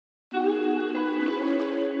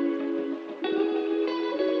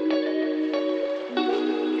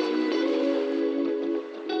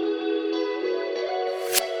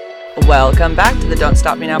Welcome back to the Don't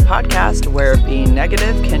Stop Me Now podcast, where being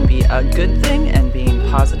negative can be a good thing and being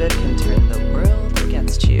positive can turn the world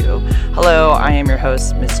against you. Hello, I am your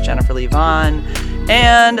host, Miss Jennifer Lee Vaughn,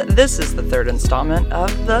 and this is the third installment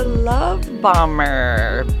of the Love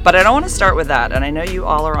Bomber. But I don't want to start with that, and I know you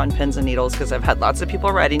all are on pins and needles because I've had lots of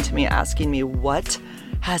people writing to me asking me what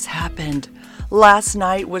has happened. Last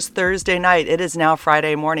night was Thursday night. It is now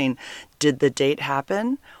Friday morning. Did the date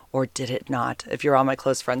happen? Or did it not? If you're on my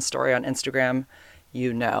close friend's story on Instagram,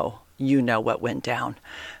 you know what went down.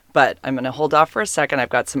 But I'm going to hold off for a second. I've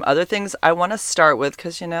got some other things I want to start with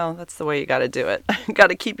because, that's the way you got to do it. Got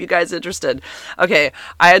to keep you guys interested. Okay,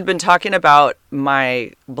 I had been talking about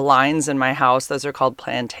my blinds in my house. Those are called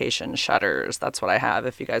plantation shutters. That's what I have,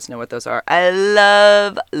 if you guys know what those are. I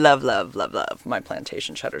love my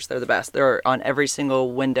plantation shutters. They're the best. They're on every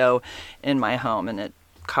single window in my home, and it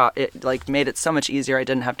made it so much easier. I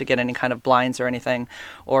didn't have to get any kind of blinds or anything,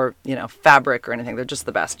 or fabric or anything. They're just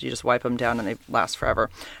the best. You just wipe them down and they last forever.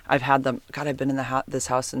 I've had them. God, I've been in this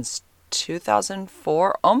house since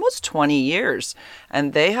 2004, almost 20 years,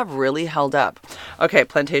 and they have really held up. Okay,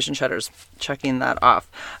 plantation shutters. Checking that off.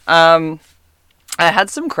 I had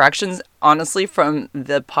some corrections, honestly, from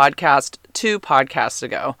the podcast 2 podcasts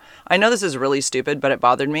ago. I know this is really stupid, but it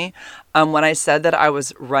bothered me. When I said that I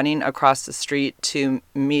was running across the street to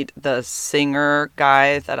meet the singer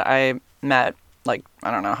guy that I met, I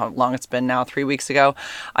don't know how long it's been now, 3 weeks ago.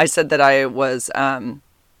 I said that I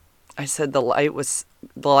said the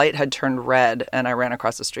light had turned red and I ran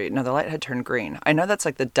across the street. No, the light had turned green. I know that's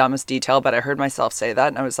the dumbest detail, but I heard myself say that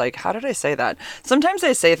and I was like, how did I say that? Sometimes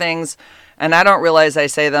I say things and I don't realize I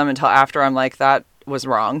say them until after I'm like, that was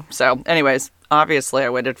wrong. So anyways, obviously I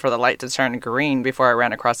waited for the light to turn green before I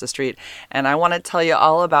ran across the street. And I want to tell you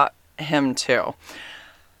all about him too.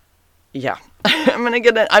 Yeah, I'm going to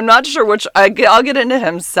get in. I'm not sure which. I'll get into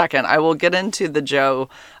him second. I will get into the Joe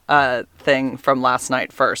thing from last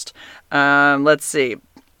night first. Let's see.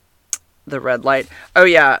 The red light. Oh,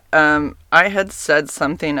 yeah. I had said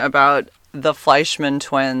something about the Fleischman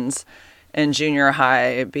twins in junior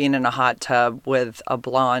high being in a hot tub with a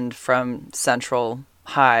blonde from Central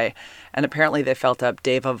High. And apparently they felt up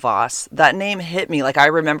Deva Voss. That name hit me like I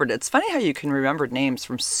remembered it. It's funny how you can remember names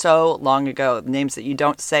from so long ago, names that you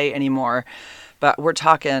don't say anymore. But we're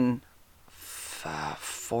talking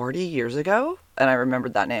 40 years ago, and I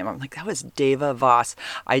remembered that name. I'm like, that was Deva Voss.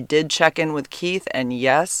 I did check in with Keith, and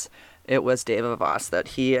yes, it was Deva Voss that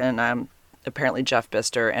he and apparently Jeff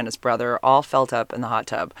Bister and his brother all felt up in the hot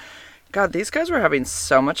tub. God, these guys were having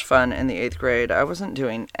so much fun in the 8th grade. I wasn't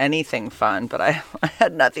doing anything fun, but I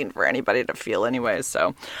had nothing for anybody to feel anyway.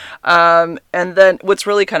 So, and then what's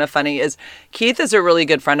really kind of funny is Keith is a really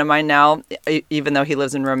good friend of mine now. Even though he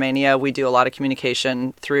lives in Romania, we do a lot of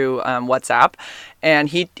communication through WhatsApp, and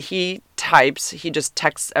he just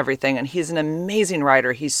texts everything, and he's an amazing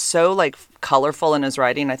writer. He's so colorful in his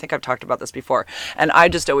writing. I think I've talked about this before. And I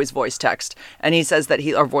just always voice text. And he says that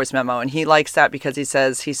or voice memo, and he likes that because he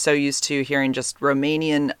says he's so used to hearing just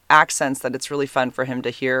Romanian accents that it's really fun for him to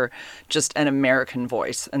hear just an American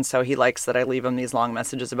voice. And so he likes that I leave him these long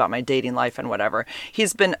messages about my dating life and whatever.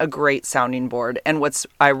 He's been a great sounding board. And what's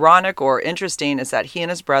ironic or interesting is that he and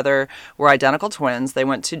his brother were identical twins. They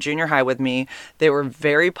went to junior high with me. They were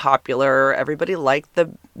very popular. Everybody liked the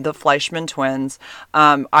Fleischman twins.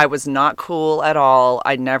 I was not cool at all.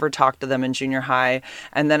 I never talked to them in junior high.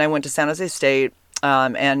 And then I went to San Jose State,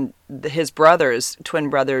 and his twin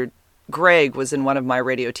brother, Greg, was in one of my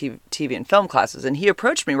radio, TV, and film classes. And he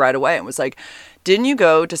approached me right away and was like, didn't you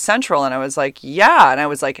go to Central? And I was like, yeah. And I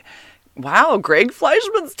was like, wow, Greg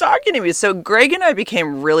Fleischman's talking to me. So Greg and I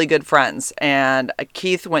became really good friends. And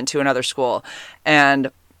Keith went to another school.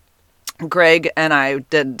 And Greg and I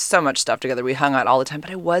did so much stuff together. We hung out all the time,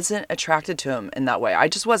 but I wasn't attracted to him in that way. I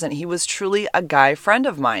just wasn't. He was truly a guy friend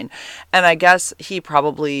of mine. And I guess he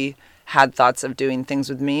probably had thoughts of doing things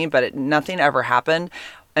with me, but nothing ever happened.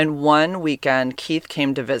 And one weekend, Keith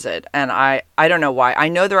came to visit, and I don't know why. I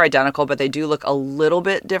know they're identical, but they do look a little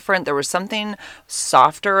bit different. There was something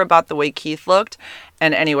softer about the way Keith looked.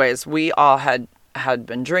 And anyways, we all had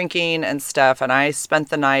been drinking and stuff, and I spent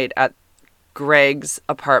the night at Greg's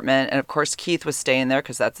apartment, and of course Keith was staying there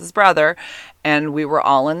because that's his brother, and we were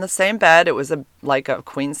all in the same bed. It was a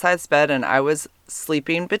queen size bed, and I was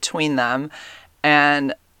sleeping between them.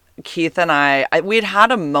 And Keith and we'd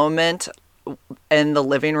had a moment in the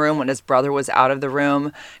living room when his brother was out of the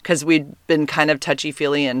room because we'd been kind of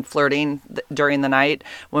touchy-feely and flirting during the night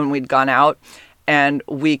when we'd gone out, and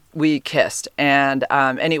we kissed. And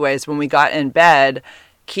anyways, when we got in bed,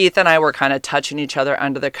 Keith and I were kind of touching each other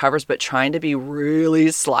under the covers, but trying to be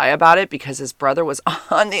really sly about it because his brother was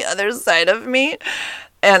on the other side of me.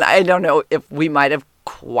 And I don't know if we might have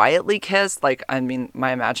quietly kissed. Like, I mean,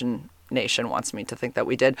 my imagination wants me to think that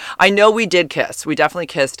we did. I know we did kiss. We definitely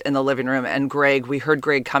kissed in the living room. And we heard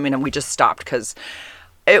Greg coming and we just stopped because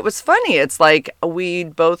it was funny. It's like we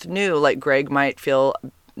both knew like Greg might feel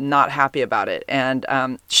not happy about it. And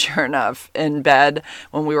sure enough, in bed,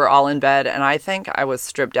 when we were all in bed, and I think I was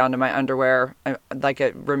stripped down to my underwear, I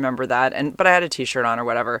remember that, but I had a t-shirt on or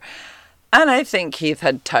whatever. And I think Keith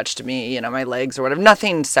had touched me, my legs or whatever.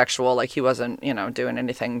 Nothing sexual, like he wasn't, doing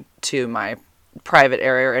anything to my private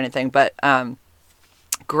area or anything. But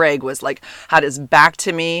Greg was like, had his back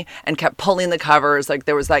to me and kept pulling the covers. Like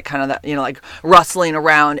there was that kind of that, like rustling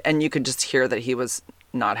around, and you could just hear that he was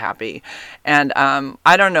not happy. And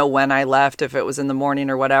I don't know when I left, if it was in the morning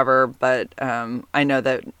or whatever, but I know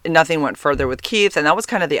that nothing went further with Keith, and that was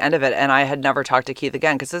kind of the end of it. And I had never talked to Keith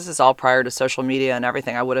again because this is all prior to social media and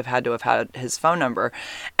everything. I would have had to have had his phone number.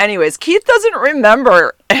 Anyways, Keith doesn't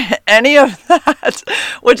remember any of that,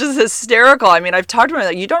 which is hysterical. I mean, I've talked to him,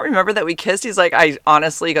 like, you don't remember that we kissed? He's like, I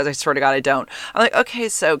honestly, because I swear to God, I don't. I'm like, okay,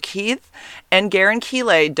 so Keith and Garen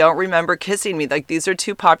Keeley don't remember kissing me. Like, these are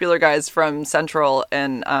two popular guys from Central,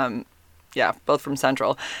 and both from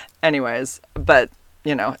Central. Anyways, but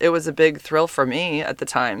it was a big thrill for me at the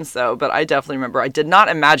time. So, but I definitely remember. I did not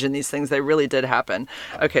imagine these things. They really did happen.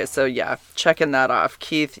 Okay, so yeah, checking that off.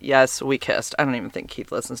 Keith, yes, we kissed. I don't even think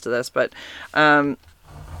Keith listens to this, but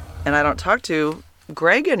and I don't talk to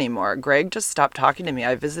Greg anymore. Greg just stopped talking to me.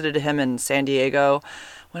 I visited him in San Diego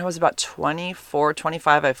when I was about 24,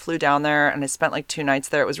 25. I flew down there and I spent like 2 nights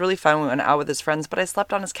there. It was really fun. We went out with his friends, but I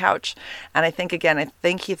slept on his couch. And I think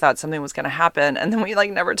he thought something was going to happen. And then we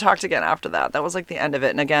like never talked again after that. That was like the end of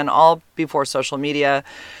it. And again, all before social media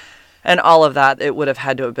and all of that, it would have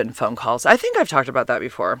had to have been phone calls. I think I've talked about that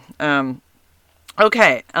before.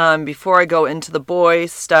 Okay. Before I go into the boy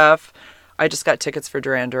stuff, I just got tickets for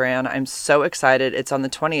Duran Duran. I'm so excited. It's on the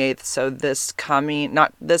 28th. So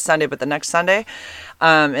not this Sunday, but the next Sunday.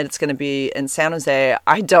 And it's going to be in San Jose.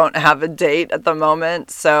 I don't have a date at the moment.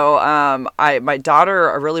 So my daughter,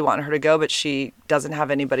 I really want her to go, but she doesn't have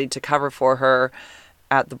anybody to cover for her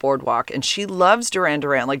at the boardwalk. And she loves Duran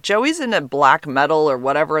Duran. Like Joey's into black metal or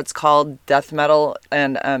whatever it's called, death metal.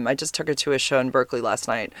 And I just took her to a show in Berkeley last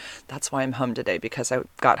night. That's why I'm home today, because I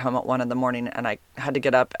got home at 1 a.m. and I had to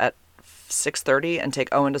get up at 6:30 and take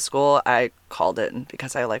Owen to school. I called it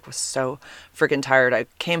because I was so freaking tired. I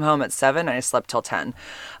came home at 7 and I slept till 10.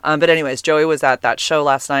 But anyways, Joey was at that show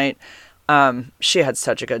last night. She had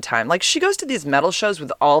such a good time. Like, she goes to these metal shows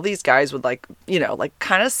with all these guys with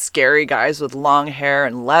kind of scary guys with long hair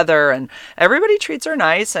and leather, and everybody treats her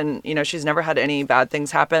nice. And, she's never had any bad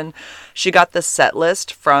things happen. She got the set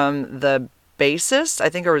list from the bassist, I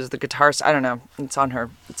think, or was the guitarist? I don't know. It's on her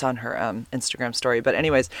Instagram story. But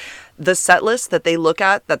anyways, the set list that they look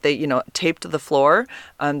at, that they, taped to the floor,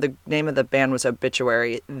 the name of the band was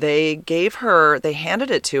Obituary. They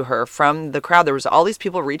handed it to her from the crowd. There was all these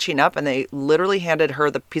people reaching up, and they literally handed her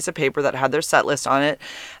the piece of paper that had their set list on it.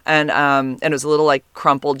 And it was a little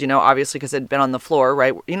crumpled, obviously because it had been on the floor,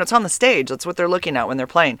 right? It's on the stage. That's what they're looking at when they're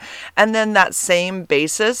playing. And then that same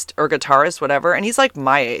bassist or guitarist, whatever, and he's like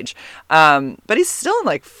my age, but he's still in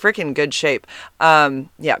freaking good shape.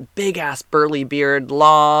 Big ass burly beard,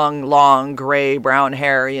 long gray brown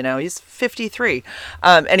hair, he's 53.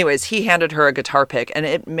 Anyways, he handed her a guitar pick, and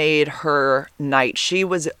it made her night. She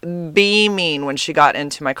was beaming when she got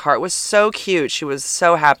into my car. It was so cute. She was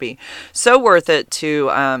so happy. So worth it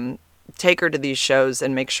to take her to these shows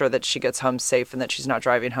and make sure that she gets home safe and that she's not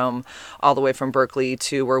driving home all the way from Berkeley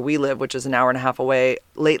to where we live, which is an hour and a half away,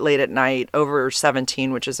 late at night, over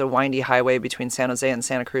 17, which is a windy highway between San Jose and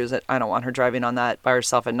Santa Cruz. I don't want her driving on that by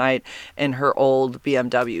herself at night in her old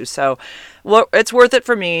BMW. So it's worth it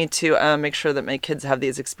for me to make sure that my kids have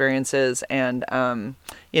these experiences. And,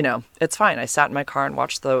 it's fine. I sat in my car and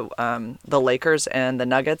watched the Lakers and the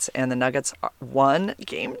Nuggets won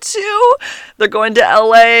game 2. They're going to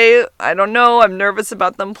LA. I don't know. I'm nervous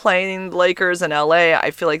about them playing the Lakers in LA. I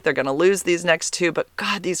feel like they're going to lose these next 2, but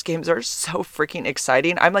God, these games are so freaking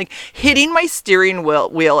exciting. I'm hitting my steering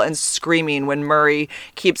wheel and screaming when Murray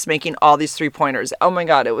keeps making all these 3-pointers. Oh my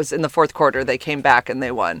God. It was in the 4th quarter. They came back and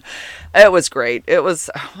they won. It was great. It was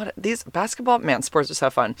these basketball, man, sports are so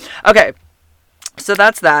fun. Okay. So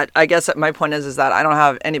that's that. I guess my point is that I don't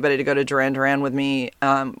have anybody to go to Duran Duran with me,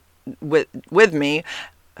 with me.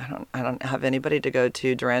 I don't have anybody to go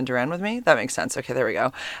to Duran Duran with me. That makes sense. Okay, there we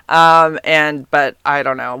go. But I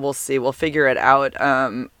don't know. We'll see. We'll figure it out.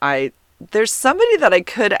 there's somebody that I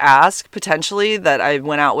could ask potentially that I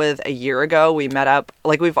went out with a year ago. We met up,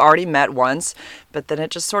 like we've already met once, but then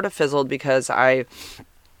it just sort of fizzled because I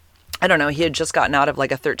don't know, he had just gotten out of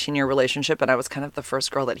like a 13-year relationship and I was kind of the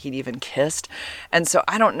first girl that he'd even kissed. And so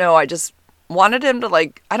I don't know, I just wanted him to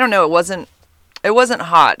like, I don't know, it wasn't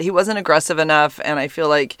hot. He wasn't aggressive enough and I feel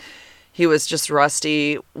like he was just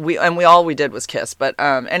rusty. We did was kiss. But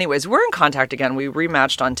anyways, we're in contact again. We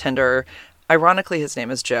rematched on Tinder. Ironically, his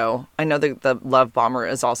name is Joe. I know the love bomber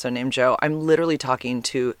is also named Joe. I'm literally talking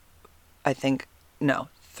to,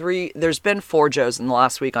 there's been 4 Joes in the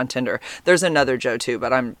last week on Tinder. There's another Joe too,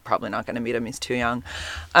 but I'm probably not going to meet him. He's too young.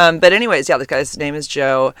 But anyways, yeah, this guy's name is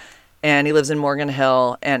Joe and he lives in Morgan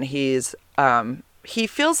Hill and he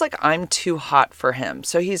feels like I'm too hot for him.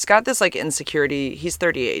 So he's got this like insecurity. He's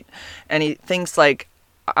 38 and he thinks like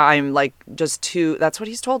I'm like just too, that's what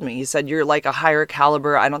he's told me. He said, you're like a higher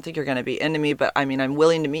caliber. I don't think you're going to be into me, but I mean, I'm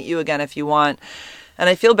willing to meet you again if you want. And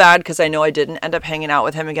I feel bad because I know I didn't end up hanging out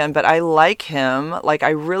with him again, but I like him. Like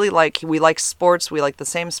I really we like sports. We like the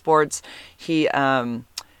same sports. He's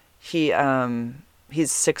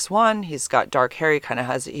 6'1". He's got dark hair. He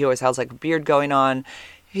always has like a beard going on.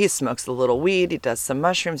 He smokes a little weed. He does some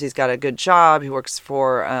mushrooms. He's got a good job. He works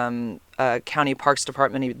for a county parks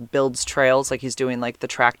department. He builds trails. Like he's doing like the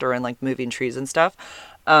tractor and like moving trees and stuff.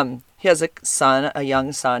 He has a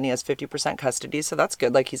young son. He has 50% custody. So that's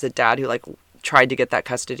good. Like he's a dad who like tried to get that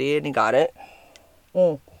custody and he got it.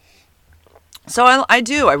 So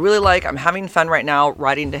I really like, I'm having fun right now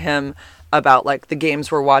writing to him about like the games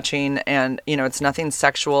we're watching and, you know, it's nothing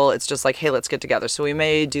sexual. It's just like, hey, let's get together. So we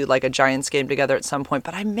may do like a Giants game together at some point,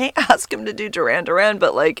 but I may ask him to do Duran Duran,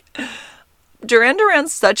 but like Duran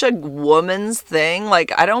Duran's such a woman's thing.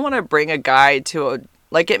 Like I don't want to bring a guy to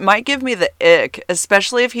like, it might give me the ick,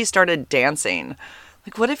 especially if he started dancing.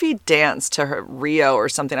 Like, what if he danced to Rio or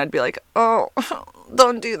something? I'd be like, oh,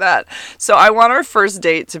 don't do that. So I want our first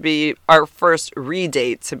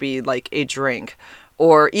re-date to be like a drink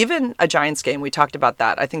or even a Giants game. We talked about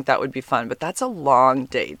that. I think that would be fun, but that's a long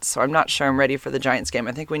date. So I'm not sure I'm ready for the Giants game.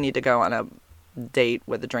 I think we need to go on a date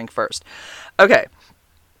with a drink first. Okay.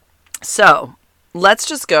 So let's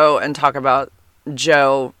just go and talk about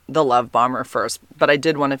Joe, the love bomber first. But I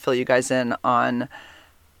did want to fill you guys in on,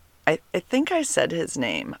 I think I said his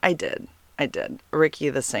name. I did. Ricky,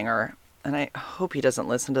 the singer. And I hope he doesn't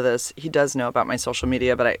listen to this. He does know about my social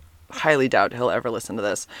media, but I highly doubt he'll ever listen to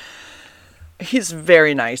this. He's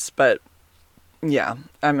very nice, but yeah,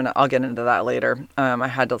 I'll get into that later. I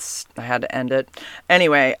had to end it.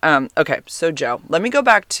 Anyway, okay. So Joe, let me go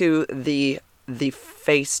back to the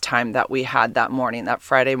FaceTime that we had that morning, that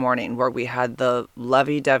Friday morning, where we had the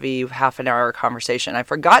lovey-dovey half an hour conversation. I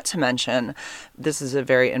forgot to mention, this is a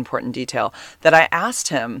very important detail, that I asked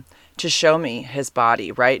him to show me his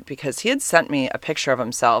body, right? Because he had sent me a picture of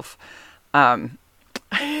himself. I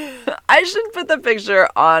should put the picture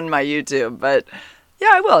on my YouTube, but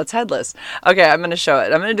yeah, I will. It's headless. Okay, I'm going to show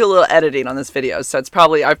it. I'm going to do a little editing on this video. So I've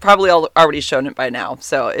probably already shown it by now.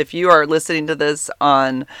 So if you are listening to this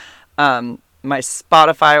on my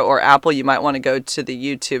Spotify or Apple, you might want to go to the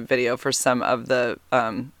YouTube video for some of the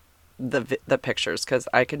pictures, because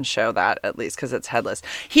I can show that at least because it's headless.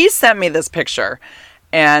 He sent me this picture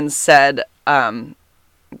and said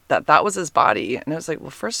that was his body. And I was like, well,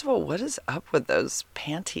 first of all, what is up with those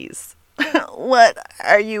panties? What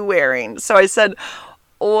are you wearing? So I said,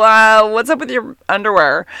 wow, what's up with your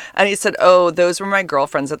underwear? And he said, oh, those were my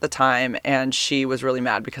girlfriends at the time. And she was really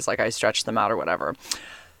mad because like I stretched them out or whatever.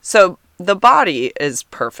 So the body is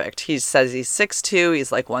perfect. He says he's 6'2",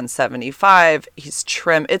 he's like 175, he's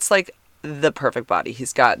trim. It's like the perfect body.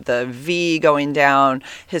 He's got the V going down,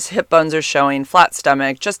 his hip bones are showing, flat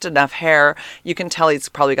stomach, just enough hair. You can tell he's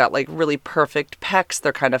probably got like really perfect pecs.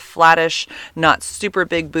 They're kind of flattish, not super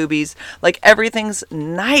big boobies. Like everything's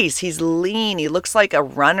nice. He's lean. He looks like a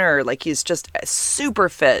runner. Like he's just super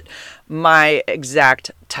fit. My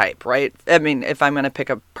exact type, right? I mean, if I'm going to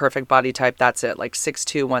pick a perfect body type, that's it. Like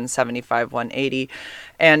 6'2", 175, 180.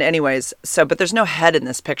 And anyways, but there's no head in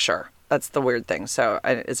this picture. That's the weird thing. So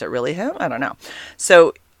is it really him? I don't know.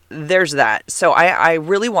 So there's that. So I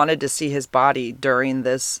really wanted to see his body during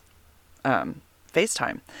this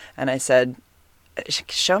FaceTime. And I said,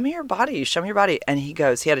 show me your body. Show me your body. And he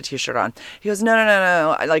had a t-shirt on. He goes, no.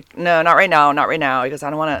 No, not right now. Not right now. He goes, I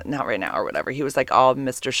don't want to, not right now or whatever. He was like all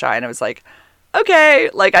Mr. Shy. And I was like, okay.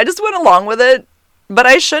 Like I just went along with it, but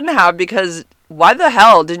I shouldn't have, because why the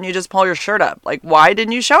hell didn't you just pull your shirt up? Like, why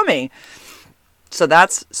didn't you show me? So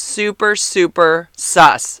that's super, super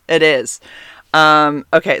sus. It is.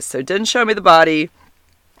 Okay, so didn't show me the body.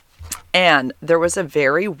 And there was a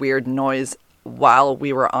very weird noise while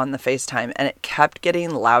we were on the FaceTime, and it kept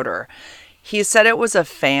getting louder. He said it was a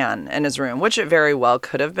fan in his room, which it very well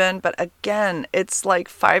could have been. But again, it's like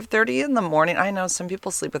 5:30 in the morning. I know some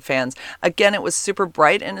people sleep with fans. Again, it was super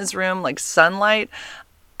bright in his room, like sunlight.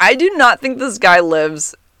 I do not think this guy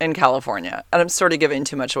lives in California. And I'm sort of giving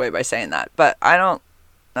too much away by saying that. But I don't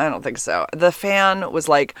think so. The fan was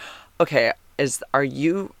like, okay, are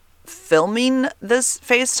you filming this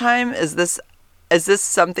FaceTime? Is this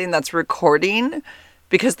something that's recording?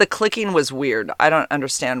 Because the clicking was weird. I don't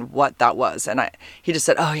understand what that was. And he just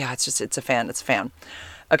said, oh yeah, it's a fan.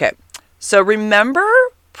 Okay. So remember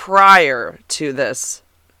prior to this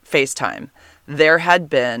FaceTime, there had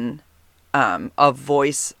been a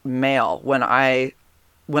voicemail when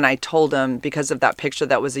I told him, because of that picture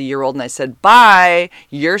that was a year old, and I said, bye,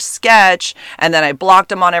 you're sketch. And then I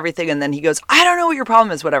blocked him on everything. And then he goes, I don't know what your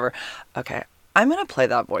problem is, whatever. Okay. I'm going to play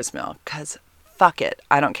that voicemail because fuck it.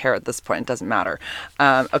 I don't care at this point. It doesn't matter.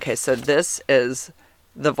 Okay, so this is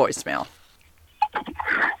the voicemail.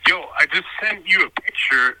 Yo, I just sent you a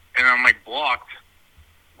picture and I'm like blocked.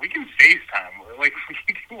 We can FaceTime. Like, we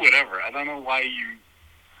can do whatever. I don't know why you...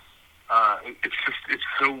 it's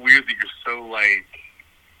so weird that you're so, like,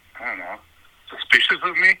 I don't know, suspicious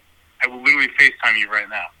of me. I will literally FaceTime you right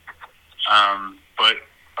now. But,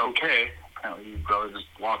 okay. Apparently you'd rather just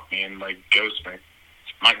block me and, like, ghost me.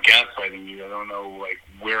 I'm not gaslighting you. I don't know, like,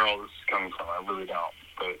 where all this is coming from. I really don't.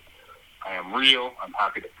 But I am real. I'm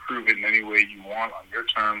happy to prove it in any way you want on your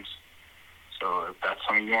terms. So if that's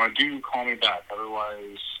something you want to do, call me back.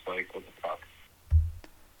 Otherwise, like, what the fuck?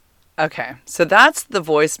 Okay, so that's the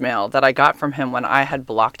voicemail that I got from him when I had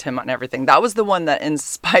blocked him on everything. That was the one that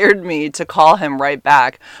inspired me to call him right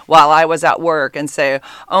back while I was at work and say,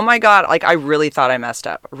 oh my God, like, I really thought I messed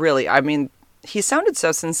up. Really. I mean, he sounded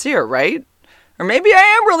so sincere, right? Or maybe I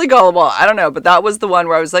am really gullible. I don't know. But that was the one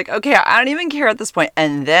where I was like, okay, I don't even care at this point.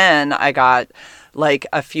 And then I got, like,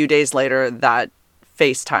 a few days later that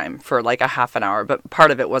FaceTime for like a half an hour. But part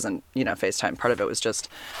of it wasn't, FaceTime. Part of it was just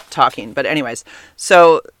talking. But anyways,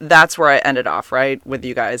 so that's where I ended off, right, with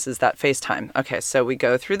you guys, is that FaceTime. Okay, so we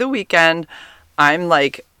go through the weekend. I'm,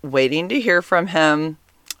 like, waiting to hear from him.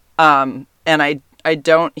 And I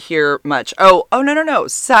don't hear much. Oh, no.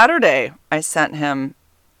 Saturday, I sent him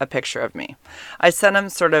a picture of me. I sent him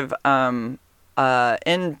sort of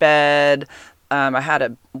in bed. I had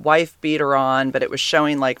a wife beater on, but it was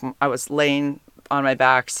showing like I was laying on my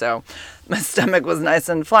back, so my stomach was nice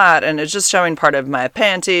and flat, and it's just showing part of my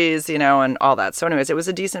panties, and all that. So anyways, it was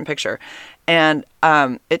a decent picture. And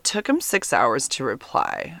it took him 6 hours to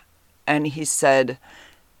reply. And he said,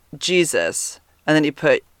 Jesus. And then he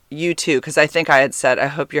put, you too, because I think I had said, I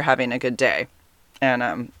hope you're having a good day.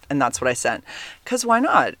 And that's what I sent. Because why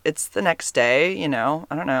not? It's the next day, I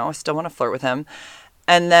don't know. I still want to flirt with him.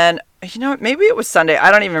 And then, maybe it was Sunday.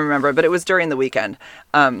 I don't even remember, but it was during the weekend.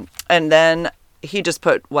 And then he just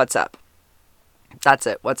put, what's up? That's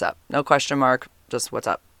it. What's up? No question mark. Just what's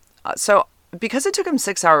up? So because it took him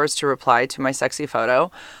 6 hours to reply to my sexy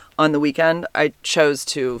photo on the weekend, I chose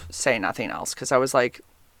to say nothing else. Because I was like,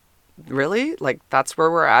 really? Like, that's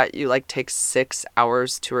where we're at? You, like, take 6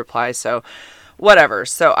 hours to reply? So whatever.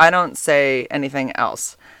 So I don't say anything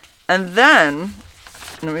else. And then,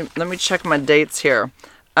 let me check my dates here.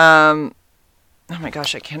 Oh my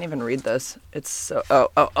gosh, I can't even read this. It's so,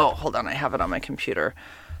 hold on. I have it on my computer.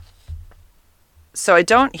 So I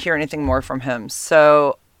don't hear anything more from him.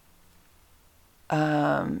 So,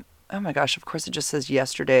 oh my gosh, of course it just says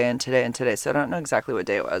yesterday and today. So I don't know exactly what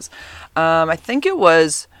day it was. I think it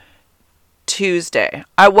was Tuesday.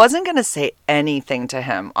 I wasn't going to say anything to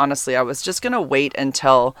him. Honestly, I was just going to wait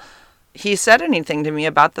until he said anything to me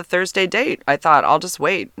about the Thursday date. I thought I'll just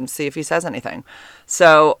wait and see if he says anything.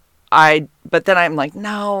 But then I'm like,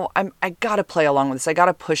 no, I got to play along with this. I got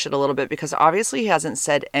to push it a little bit because obviously he hasn't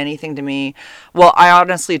said anything to me. Well, I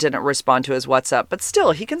honestly didn't respond to his WhatsApp, but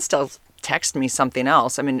still, he can still text me something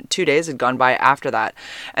else. I mean, 2 days had gone by after that.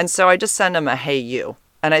 And so I just sent him a, hey, you.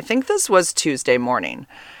 And I think this was Tuesday morning.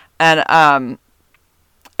 And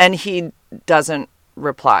he doesn't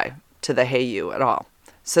reply to the hey, you at all.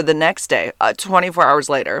 So the next day, 24 hours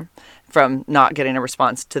later, from not getting a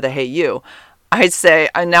response to the hey, you, I say,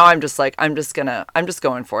 now I'm just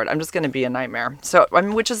going for it. I'm just going to be a nightmare. So,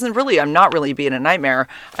 which isn't really, I'm not really being a nightmare.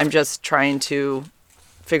 I'm just trying to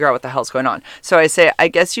figure out what the hell's going on. So I say, I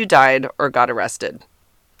guess you died or got arrested.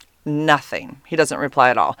 Nothing. He doesn't reply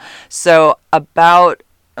at all. So about,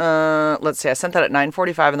 let's see, I sent that at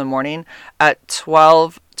 9:45 in the morning. At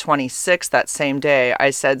 12:26 that same day, I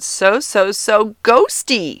said, so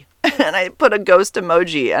ghosty. And I put a ghost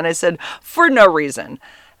emoji and I said, for no reason.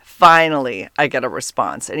 Finally, I get a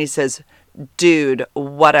response. And he says, dude,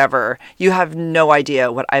 whatever. You have no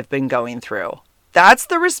idea what I've been going through. That's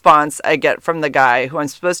the response I get from the guy who I'm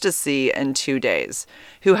supposed to see in 2 days,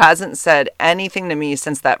 who hasn't said anything to me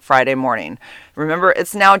since that Friday morning. Remember,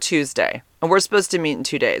 it's now Tuesday, and we're supposed to meet in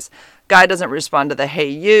 2 days. Guy doesn't respond to the, hey,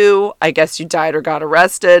 you, I guess you died or got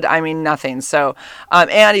arrested. I mean, nothing. So,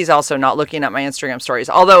 and he's also not looking at my Instagram stories.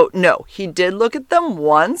 Although, no, he did look at them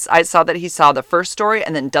once. I saw that he saw the first story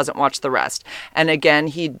and then doesn't watch the rest. And again,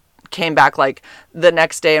 he came back like the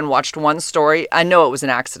next day and watched one story. I know it was an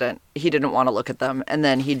accident. He didn't want to look at them, and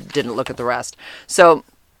then he didn't look at the rest. So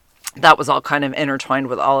that was all kind of intertwined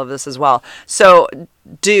with all of this as well. So,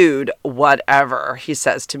 dude, whatever, he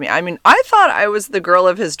says to me. I mean, I thought I was the girl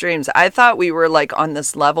of his dreams. I thought we were like on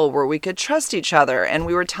this level where we could trust each other and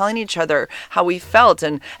we were telling each other how we felt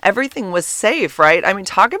and everything was safe, right? I mean,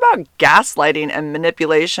 talk about gaslighting and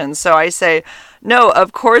manipulation. So I say, no,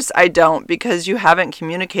 of course I don't, because you haven't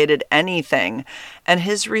communicated anything. And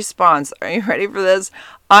his response, are you ready for this?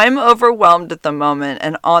 I'm overwhelmed at the moment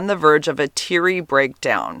and on the verge of a teary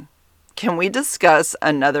breakdown. Can we discuss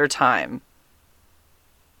another time?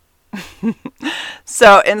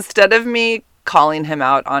 So instead of me calling him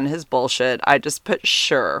out on his bullshit, I just put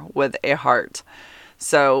sure with a heart.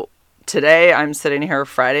 So today I'm sitting here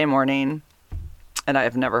Friday morning and I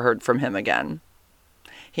have never heard from him again.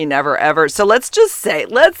 He never ever. So let's just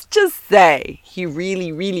say he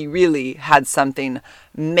really, really, really had something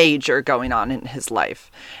major going on in his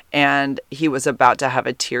life. And he was about to have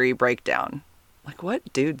a teary breakdown. Like,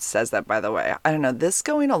 what dude says that, by the way? I don't know. This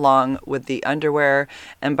going along with the underwear.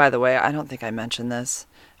 And by the way, I don't think I mentioned this.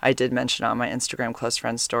 I did mention it on my Instagram close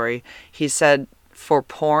friend story. He said for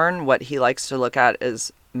porn, what he likes to look at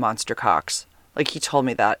is monster cocks. Like, he told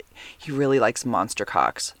me that. He really likes monster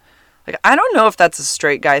cocks. Like, I don't know if that's a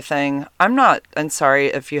straight guy thing. I'm sorry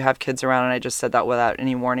if you have kids around and I just said that without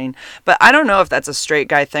any warning. But I don't know if that's a straight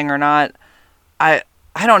guy thing or not. I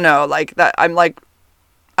don't know. Like, that, I'm like,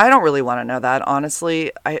 I don't really want to know that,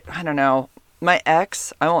 honestly. I don't know. My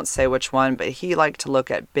ex, I won't say which one, but he liked to look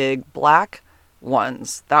at big black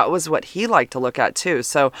ones. That was what he liked to look at too.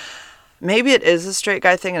 So maybe it is a straight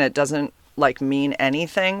guy thing and it doesn't like mean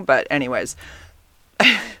anything. But anyways,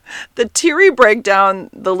 the teary breakdown,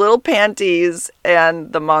 the little panties,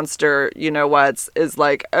 and the monster, you know what, is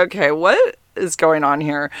like, okay, what is going on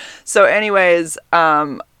here? So anyways,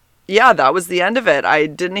 yeah, that was the end of it. I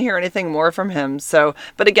didn't hear anything more from him. So,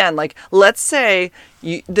 but again, like, let's say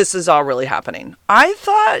this is all really happening. I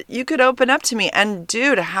thought you could open up to me. And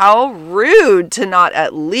dude, how rude to not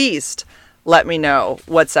at least let me know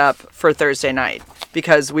what's up for Thursday night,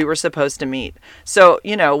 because we were supposed to meet. So,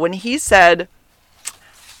 you know, when he said,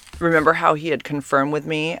 remember how he had confirmed with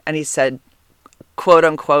me and he said, quote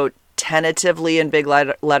unquote, tentatively in big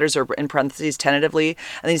letters or in parentheses, tentatively.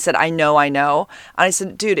 And he said, I know. And I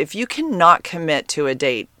said, dude, if you cannot commit to a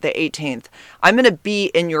date, the 18th, I'm going to be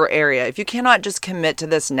in your area. If you cannot just commit to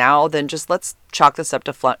this now, then just let's chalk this up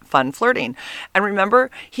to fun flirting. And remember,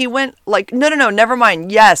 he went like, no, never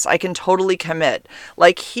mind. Yes, I can totally commit.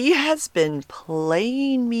 Like, he has been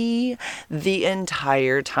playing me the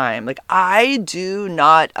entire time. Like, I do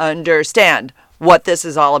not understand what this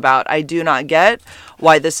is all about. I do not get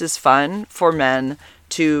why this is fun for men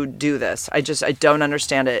to do this. I don't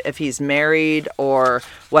understand it. If he's married or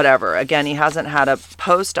whatever. Again, he hasn't had a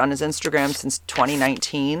post on his Instagram since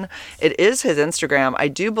 2019. It is his Instagram. I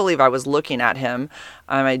do believe I was looking at him.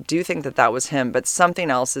 I do think that was him, but something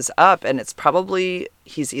else is up, and it's probably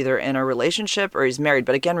he's either in a relationship or he's married.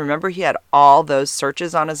 But again, remember, he had all those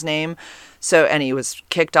searches on his name. So, and he was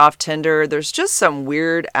kicked off Tinder. There's just some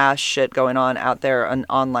weird ass shit going on out there on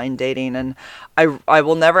online dating. And I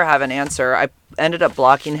will never have an answer. I ended up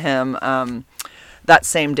blocking him that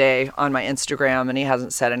same day on my Instagram, and he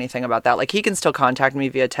hasn't said anything about that. Like, he can still contact me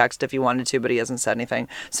via text if he wanted to, but he hasn't said anything.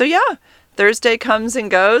 So yeah, Thursday comes and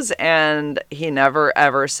goes, and he never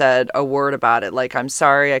ever said a word about it. Like, I'm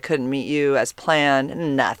sorry I couldn't meet you as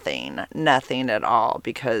planned. Nothing at all,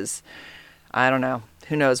 because I don't know.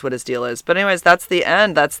 Who knows what his deal is. But anyways, that's the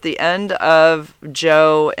end. That's the end of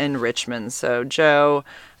Joe in Richmond. So Joe,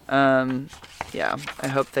 yeah, I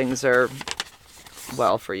hope things are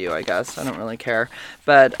well for you, I guess. I don't really care.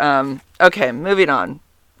 But, okay, moving on.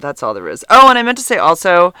 That's all there is. Oh, and I meant to say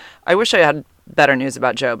also, I wish I had better news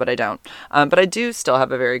about Joe, but I don't. But I do still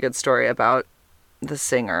have a very good story about the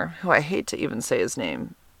singer, who I hate to even say his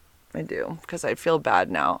name. I do, because I feel bad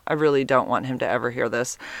now. I really don't want him to ever hear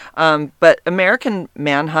this. But American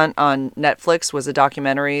Manhunt on Netflix was a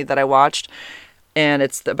documentary that I watched, and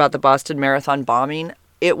it's about the Boston Marathon bombing.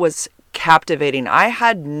 It was captivating. I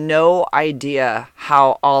had no idea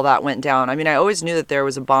how all that went down. I mean, I always knew that there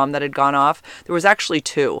was a bomb that had gone off. There was actually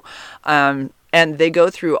two. And they go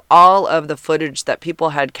through all of the footage that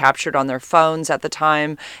people had captured on their phones at the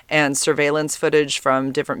time and surveillance footage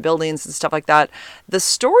from different buildings and stuff like that. The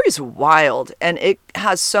story's wild, and it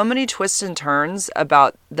has so many twists and turns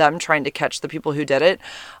about them trying to catch the people who did it.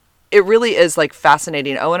 It really is like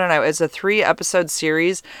fascinating. Owen and I, it's a 3-episode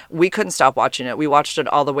series. We couldn't stop watching it. We watched it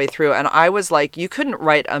all the way through. And I was like, you couldn't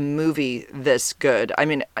write a movie this good. I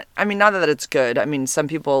mean, not that it's good. I mean, some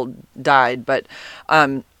people died, but,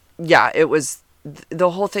 yeah, it was,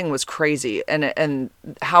 the whole thing was crazy. And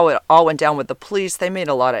how it all went down with the police. They made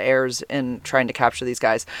a lot of errors in trying to capture these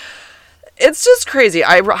guys. It's just crazy.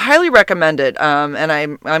 I highly recommend it, and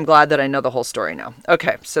I'm glad that I know the whole story now.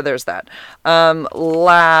 Okay, so there's that.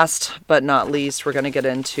 Last but not least, we're going to get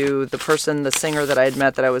into the singer that I had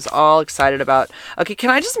met that I was all excited about. Okay, can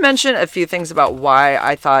I just mention a few things about why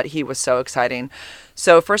I thought he was so exciting?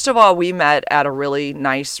 So first of all, we met at a really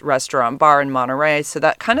nice restaurant bar in Monterey, so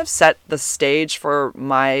that kind of set the stage for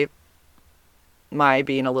my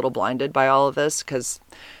being a little blinded by all of this, because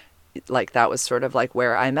like that was sort of like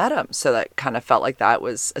where I met him. So that kind of felt like that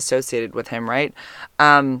was associated with him, right?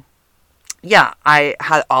 Yeah, I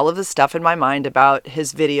had all of the stuff in my mind about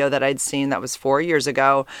his video that I'd seen that was 4 years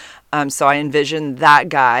ago. So I envisioned that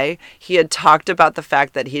guy. He had talked about the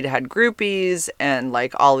fact that he'd had groupies and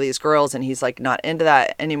like all these girls, and he's like not into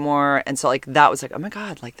that anymore. And so like that was like, oh my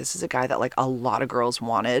God, like this is a guy that like a lot of girls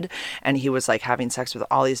wanted. And he was like having sex with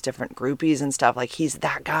all these different groupies and stuff. Like he's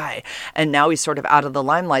that guy. And now he's sort of out of the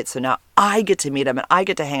limelight. So now I get to meet him and I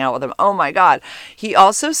get to hang out with him. Oh my God. He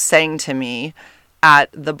also sang to me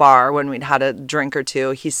at the bar when we'd had a drink or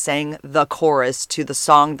two. He sang the chorus to the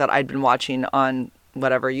song that I'd been watching on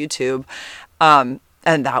whatever YouTube. And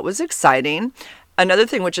that was exciting. Another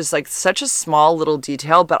thing, which is like such a small little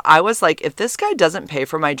detail, but I was like, if this guy doesn't pay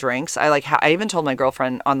for my drinks, I even told my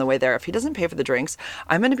girlfriend on the way there, if he doesn't pay for the drinks,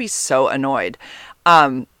 I'm going to be so annoyed.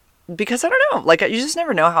 Because I don't know, like you just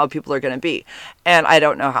never know how people are going to be. And I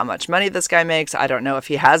don't know how much money this guy makes. I don't know if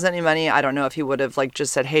he has any money. I don't know if he would have like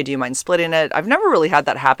just said, hey, do you mind splitting it? I've never really had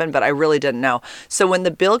that happen, but I really didn't know. So when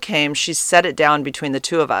the bill came, she set it down between the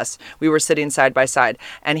two of us. We were sitting side by side,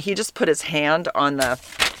 and he just put his hand on the,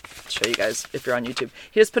 show you guys if you're on YouTube.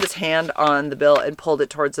 He just put his hand on the bill and pulled it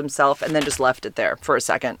towards himself and then just left it there for a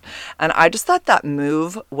second. And I just thought that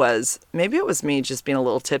move was, maybe it was me just being a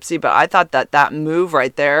little tipsy, but I thought that move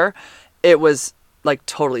right there, it was like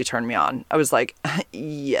totally turned me on. I was like,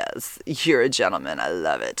 yes, you're a gentleman. I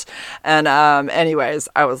love it. And anyways,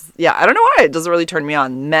 I don't know why it doesn't really turn me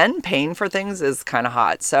on. Men paying for things is kind of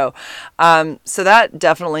hot. So that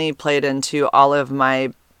definitely played into all of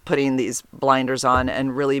my putting these blinders on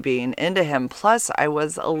and really being into him. Plus I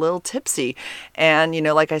was a little tipsy, and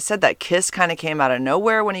like I said, that kiss kind of came out of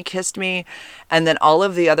nowhere when he kissed me. And then all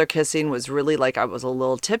of the other kissing was really like, I was a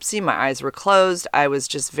little tipsy. My eyes were closed. I was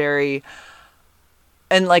just very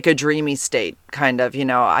in like a dreamy state, kind of,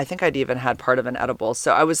 I think I'd even had part of an edible.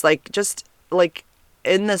 So I was like, just like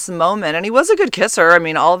in this moment, and he was a good kisser. I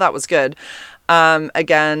mean, all of that was good.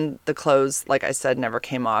 Again, the clothes, like I said, never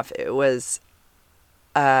came off. It was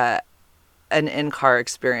an in-car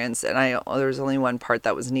experience, and there was only one part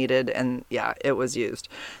that was needed, and yeah, it was used.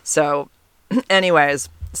 So anyways,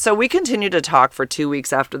 so we continued to talk for 2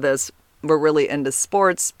 weeks after this. We're really into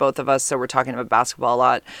sports, both of us, so we're talking about basketball a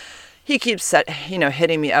lot. He keeps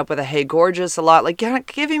hitting me up with a hey gorgeous a lot, like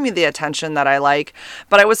giving me the attention that I like,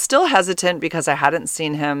 but I was still hesitant because I hadn't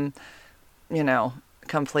seen him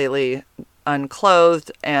completely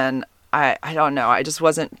unclothed, and I don't know, I just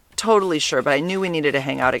wasn't totally sure, but I knew we needed to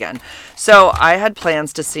hang out again. So I had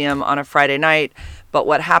plans to see him on a Friday night, but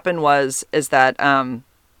what happened is that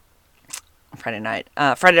Friday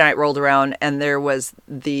night rolled around, and there was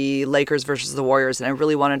the Lakers versus the Warriors, and I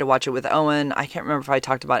really wanted to watch it with Owen. I can't remember if I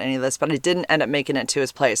talked about any of this, but I didn't end up making it to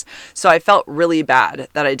his place. So I felt really bad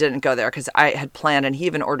that I didn't go there, because I had planned, and he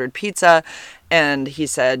even ordered pizza, and he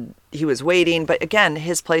said he was waiting. But again,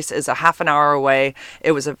 his place is a half an hour away.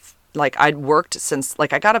 It was I'd worked since, I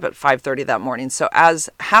got up at 5:30 that morning. So as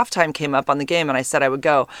halftime came up on the game and I said I would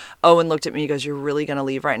go, Owen looked at me, he goes, you're really going to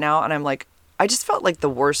leave right now? And I'm like, I just felt like the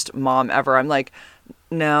worst mom ever. I'm like,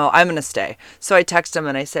 no, I'm going to stay. So I text him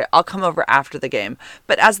and I say, I'll come over after the game.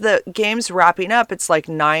 But as the game's wrapping up, it's like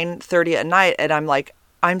 9:30 at night. And I'm like,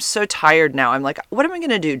 I'm so tired now. I'm like, what am I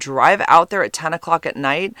going to do? Drive out there at 10 o'clock at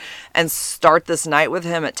night and start this night with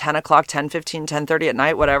him at 10 o'clock, 10:15, 10:30 at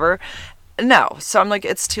night, whatever. No. So I'm like,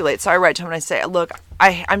 it's too late. So I write to him and I say, look,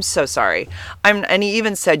 I'm so sorry. And he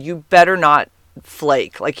even said, you better not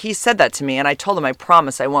flake. Like, he said that to me, and I told him I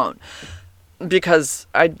promise I won't. Because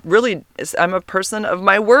I'm a person of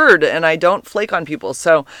my word, and I don't flake on people.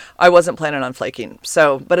 So I wasn't planning on flaking.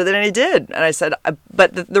 But then I did. And I said,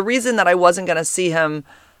 but the reason that I wasn't going to see him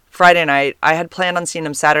Friday night, I had planned on seeing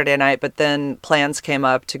him Saturday night, but then plans came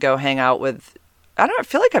up to go hang out with, I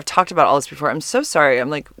feel like I've talked about all this before. I'm so sorry. I'm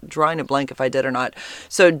like drawing a blank if I did or not.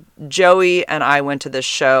 So Joey and I went to this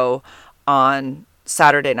show on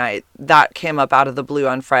Saturday night. That came up out of the blue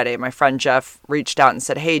on Friday. My friend Jeff reached out and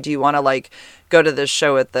said, hey, do you want to like go to this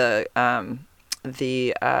show at the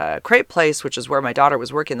Crepe Place, which is where my daughter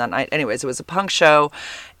was working that night. Anyways, it was a punk show,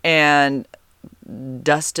 and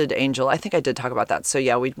Dusted Angel, I think I did talk about that. So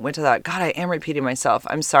yeah, we went to that. God, I am repeating myself.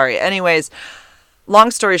 I'm sorry. Anyways,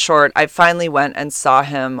 long story short, I finally went and saw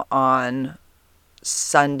him on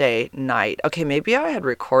Sunday night. Okay, maybe I had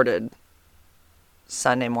recorded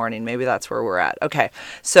Sunday morning. Maybe that's where we're at. Okay,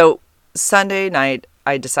 so Sunday night,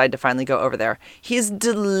 I decided to finally go over there. He's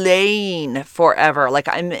delaying forever. Like,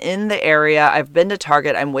 I'm in the area. I've been to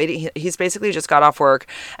Target. I'm waiting. He's basically just got off work,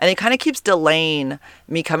 and he kind of keeps delaying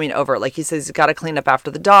me coming over. Like, he says he's got to clean up after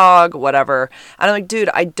the dog, whatever. And I'm like, dude,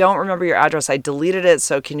 I don't remember your address. I deleted it,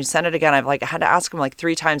 so can you send it again? I've like had to ask him like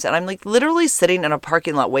 3 times, and I'm like literally sitting in a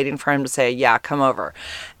parking lot waiting for him to say, yeah, come over.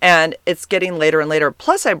 And it's getting later and later.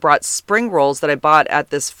 Plus, I brought spring rolls that I bought at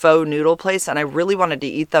this faux noodle place, and I really wanted to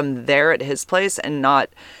eat them there at his place and not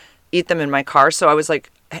eat them in my car. So I was like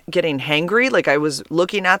getting hangry. Like, I was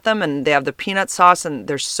looking at them, and they have the peanut sauce, and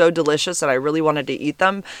they're so delicious, and I really wanted to eat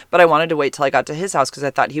them, but I wanted to wait till I got to his house because I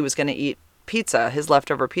thought he was going to eat pizza, his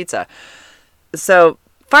leftover pizza. So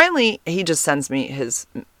finally he just sends me his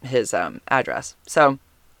address. So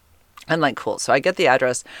I'm like, cool. So I get the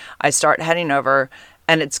address. I start heading over,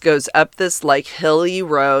 and it goes up this like hilly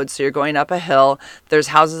road. So you're going up a hill. There's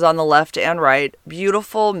houses on the left and right.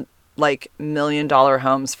 Beautiful, like $1 million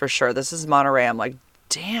homes for sure. This is Monterey. I'm like,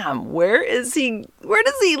 damn, where does he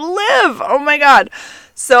live? Oh my God.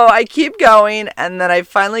 So I keep going, and then I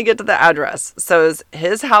finally get to the address. So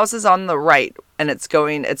his house is on the right, and it's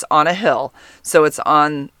on a hill. So it's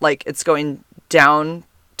going down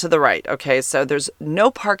to the right. Okay. So there's no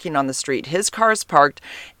parking on the street. His car is parked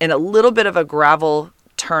in a little bit of a gravel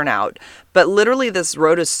turnout, but literally this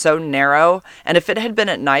road is so narrow. And if it had been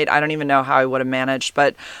at night, I don't even know how I would have managed,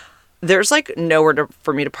 but there's like nowhere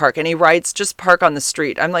for me to park. And he writes, just park on the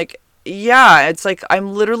street. I'm like, yeah, it's like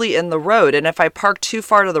I'm literally in the road. And if I park too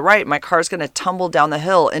far to the right, my car's going to tumble down the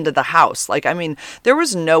hill into the house. Like, I mean, there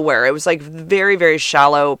was nowhere. It was like very, very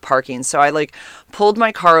shallow parking. So I like pulled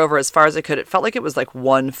my car over as far as I could. It felt like it was like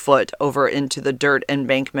 1 foot over into the dirt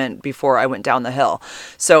embankment before I went down the hill.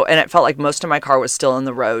 So, and it felt like most of my car was still in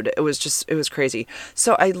the road. It was crazy.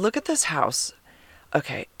 So I look at this house.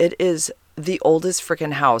 Okay, it is the oldest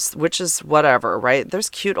freaking house, which is whatever, right? There's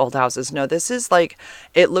cute old houses. No, this is like,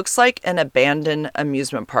 it looks like an abandoned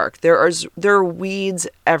amusement park. There are weeds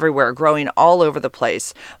everywhere growing all over the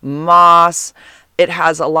place. Moss. It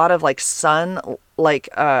has a lot of like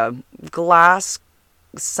glass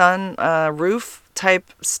sun roof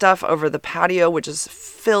type stuff over the patio, which is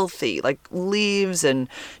filthy, like leaves and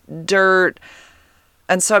dirt.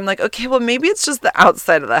 And so I'm like, okay, well, maybe it's just the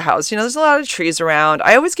outside of the house. You know, there's a lot of trees around.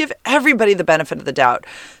 I always give everybody the benefit of the doubt.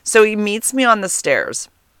 So he meets me on the stairs,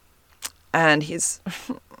 and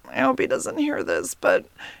I hope he doesn't hear this, but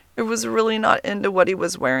it was really not into what he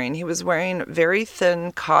was wearing. He was wearing very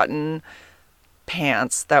thin cotton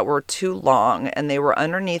pants that were too long, and they were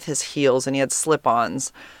underneath his heels, and he had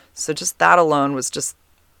slip-ons. So just that alone was just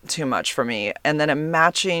too much for me. And then a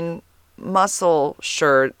matching muscle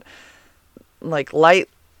shirt, like light,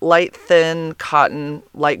 thin cotton,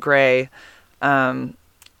 light gray, and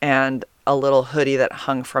a little hoodie that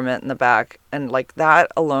hung from it in the back. And like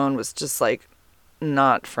that alone was just like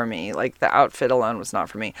not for me. Like the outfit alone was not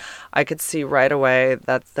for me. I could see right away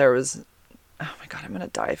that there was, oh my God, I'm going to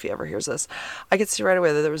die if he ever hears this. I could see right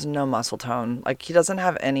away that there was no muscle tone. Like he doesn't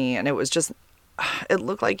have any, and it was just, it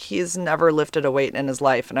looked like he's never lifted a weight in his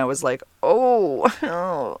life. And I was like,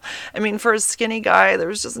 oh. I mean, for a skinny guy, there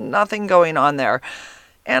was just nothing going on there.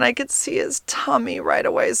 And I could see his tummy right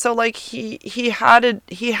away. So like he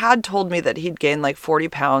had told me that he'd gained like 40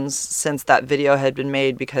 pounds since that video had been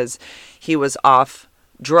made because he was off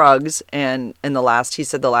drugs, and he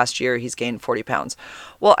said the last year he's gained 40 pounds.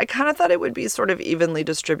 Well, I kind of thought it would be sort of evenly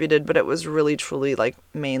distributed, but it was really truly like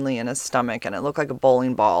mainly in his stomach, and it looked like a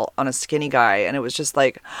bowling ball on a skinny guy, and it was just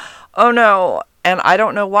like, oh no. And I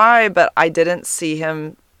don't know why, but I didn't see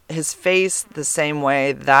his face the same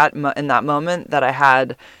way that in that moment that I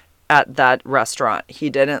had at that restaurant.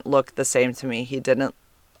 He didn't look the same to me.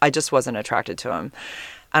 I just wasn't attracted to him.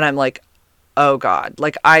 And I'm like, oh God,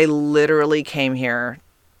 like I literally came here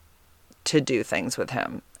to do things with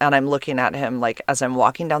him. And I'm looking at him like as I'm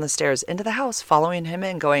walking down the stairs into the house, following him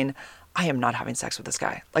in, going, I am not having sex with this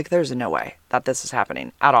guy. Like there's no way that this is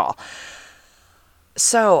happening at all.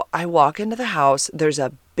 So I walk into the house. There's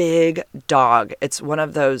a big dog. It's one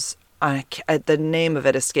of those, the name of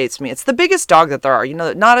it escapes me. It's the biggest dog that there are. You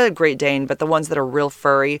know, not a Great Dane, but the ones that are real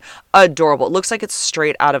furry, adorable. It looks like it's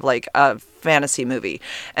straight out of like a fantasy movie.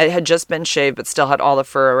 And it had just been shaved, but still had all the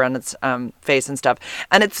fur around its face and stuff.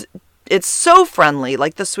 And it's so friendly,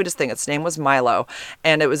 like the sweetest thing. Its name was Milo,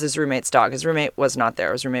 and it was his roommate's dog. His roommate was not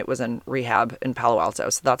there. His roommate was in rehab in Palo Alto,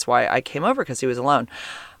 so that's why I came over, because he was alone.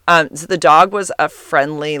 So the dog was a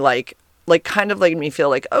friendly, like kind of made me feel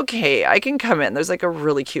like, okay, I can come in. There's like a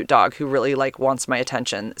really cute dog who really like wants my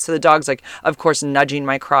attention. So the dog's like, of course, nudging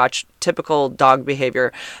my crotch, typical dog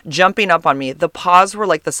behavior, jumping up on me. The paws were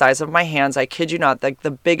like the size of my hands. I kid you not, like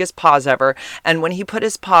the biggest paws ever. And when he put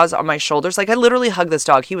his paws on my shoulders, like I literally hugged this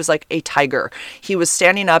dog. He was like a tiger. He was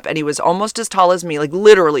standing up and he was almost as tall as me, like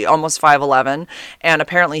literally almost 5'11". And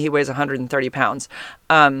apparently he weighs 130 pounds.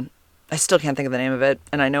 I still can't think of the name of it,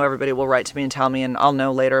 and I know everybody will write to me and tell me, and I'll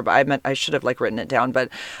know later, but I should have like written it down. But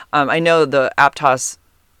I know the Aptos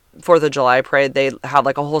 4th of July parade, they have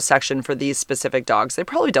like a whole section for these specific dogs. They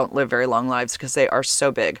probably don't live very long lives because they are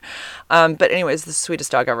so big. But anyways, the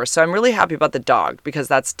sweetest dog ever. So I'm really happy about the dog, because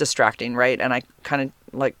that's distracting, right? And I kind of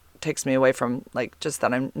like takes me away from like just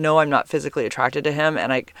that I'm not physically attracted to him,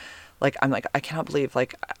 and I'm like I cannot believe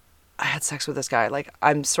like I had sex with this guy. Like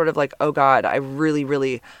I'm sort of like, oh God, I've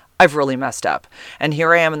really messed up. And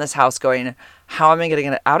here I am in this house going, how am I going to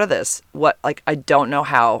get out of this? I don't know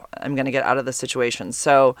how I'm going to get out of this situation.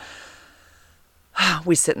 So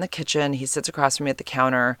we sit in the kitchen. He sits across from me at the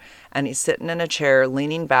counter, and he's sitting in a chair,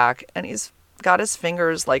 leaning back, and he's got his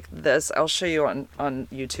fingers like this. I'll show you on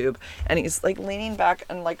YouTube. And he's like leaning back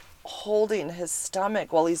and like holding his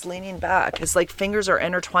stomach while he's leaning back. His like fingers are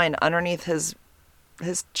intertwined underneath his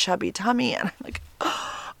chubby tummy. And I'm like,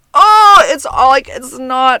 it's all like, it's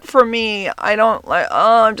not for me. I don't like,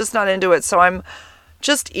 I'm just not into it. So I'm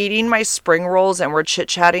just eating my spring rolls and we're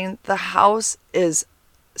chit-chatting. The house is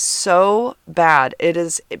so bad. It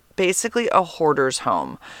is basically a hoarder's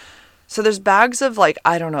home. So there's bags of like,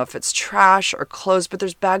 I don't know if it's trash or clothes, but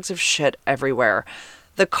there's bags of shit everywhere.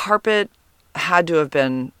 The carpet had to have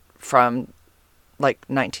been from like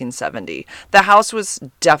 1970. The house was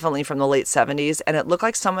definitely from the late 70s, and it looked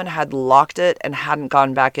like someone had locked it and hadn't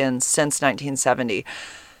gone back in since 1970.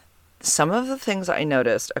 Some of the things I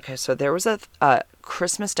noticed, okay, so there was a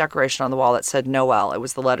Christmas decoration on the wall that said Noel. It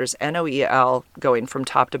was the letters Noel going from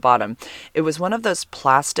top to bottom. It was one of those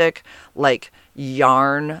plastic, like,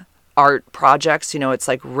 yarn art projects. You know, it's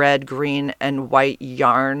like red, green, and white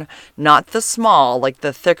yarn. Not the small, like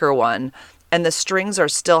the thicker one. And the strings are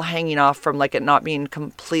still hanging off from like it not being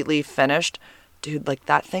completely finished. Dude, like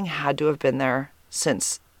that thing had to have been there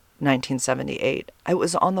since 1978. It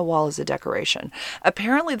was on the wall as a decoration.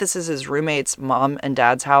 Apparently this is his roommate's mom and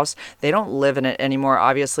dad's house. They don't live in it anymore,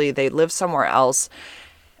 obviously. They live somewhere else.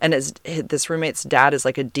 And this roommate's dad is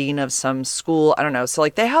like a dean of some school. I don't know. So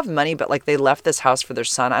like they have money, but like they left this house for their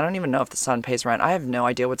son. I don't even know if the son pays rent. I have no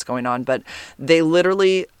idea what's going on. But they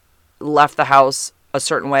literally left the house a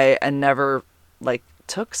certain way and never like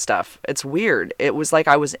took stuff. It's weird. It was like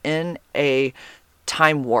I was in a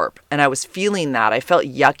time warp and I was feeling that. I felt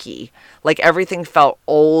yucky. Like everything felt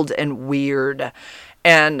old and weird.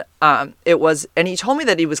 And and he told me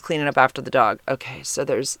that he was cleaning up after the dog. Okay, so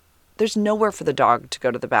there's nowhere for the dog to go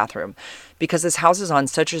to the bathroom because this house is on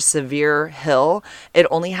such a severe hill. It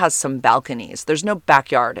only has some balconies. There's no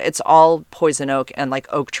backyard. It's all poison oak and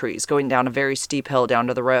like oak trees going down a very steep hill down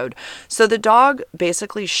to the road. So the dog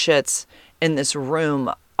basically shits in this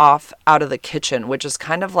room off out of the kitchen, which is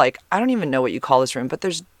kind of like, I don't even know what you call this room, but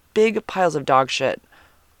there's big piles of dog shit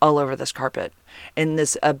all over this carpet in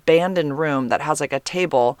this abandoned room that has like a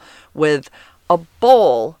table with a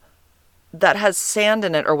bowl that has sand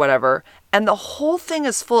in it or whatever, and the whole thing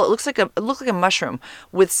is full. It looks like a mushroom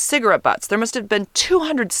with cigarette butts. There must have been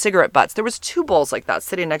 200 cigarette butts. There was 2 bowls like that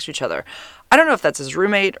sitting next to each other. I don't know if that's his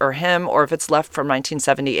roommate or him or if it's left from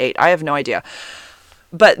 1978. I have no idea.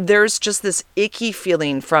 But there's just this icky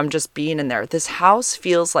feeling from just being in there. This house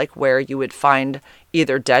feels like where you would find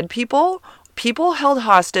either dead people held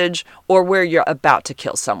hostage, or where you're about to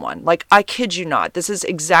kill someone. Like, I kid you not. This is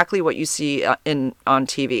exactly what you see on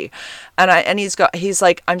TV. And he's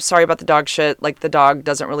like, I'm sorry about the dog shit. Like, the dog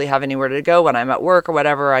doesn't really have anywhere to go when I'm at work or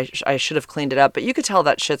whatever. I should have cleaned it up. But you could tell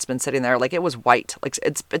that shit's been sitting there. Like, it was white. Like,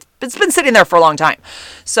 it's been sitting there for a long time.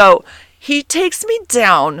 So he takes me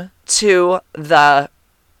down to the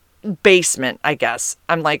basement, I guess.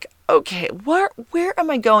 I'm like, okay, where am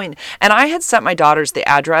I going? And I had sent my daughters the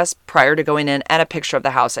address prior to going in and a picture of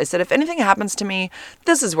the house. I said, if anything happens to me,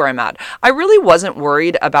 this is where I'm at. I really wasn't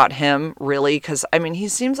worried about him, really, because, I mean, he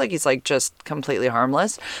seems like he's like just completely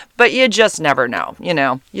harmless, but you just never know, you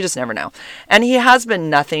know? You just never know. And he has been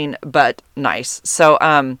nothing but nice. So,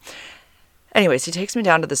 anyways, he takes me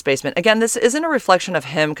down to this basement. Again, this isn't a reflection of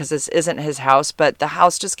him because this isn't his house, but the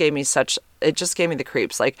house just gave me it just gave me the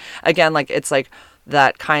creeps. Like, again, like it's like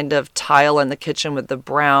that kind of tile in the kitchen with the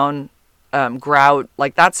brown grout.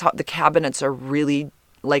 Like that's how the cabinets are really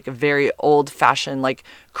like very old fashioned, like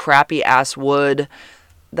crappy ass wood,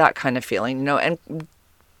 that kind of feeling, you know, and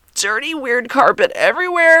dirty, weird carpet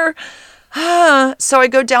everywhere. So I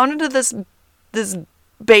go down into this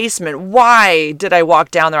basement. Why did I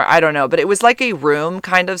walk down there? I don't know, but it was like a room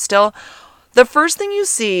kind of still. The first thing you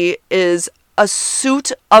see is a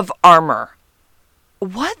suit of armor.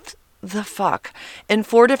 What the fuck? In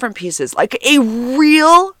 4 different pieces, like a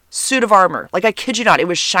real suit of armor. Like, I kid you not, it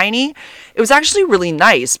was shiny. It was actually really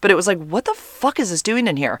nice, but it was like, what the fuck is this doing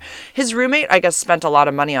in here? His roommate, I guess, spent a lot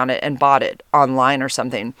of money on it and bought it online or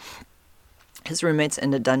something. His roommate's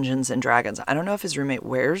into Dungeons and Dragons. I don't know if his roommate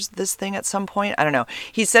wears this thing at some point. I don't know.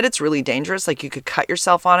 He said it's really dangerous. Like, you could cut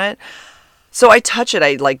yourself on it. So I touch it.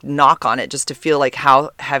 I like knock on it just to feel like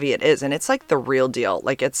how heavy it is. And it's like the real deal.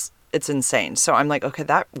 Like it's insane. So I'm like, okay,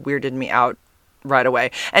 that weirded me out right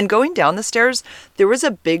away. And going down the stairs, there was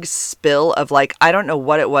a big spill of like, I don't know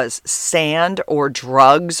what it was, sand or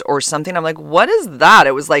drugs or something. I'm like, what is that?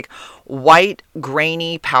 It was like white,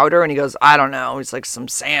 grainy powder. And he goes, I don't know. It's like some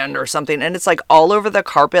sand or something. And it's like all over the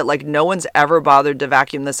carpet. Like no one's ever bothered to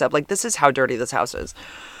vacuum this up. Like this is how dirty this house is.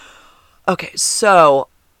 Okay, so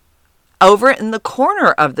over in the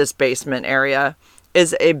corner of this basement area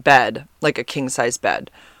is a bed, like a king size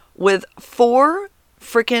bed with 4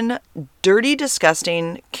 freaking dirty,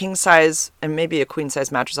 disgusting king size and maybe a queen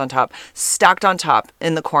size mattress on top, stacked on top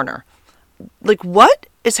in the corner. Like, what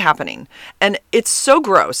is happening? And it's so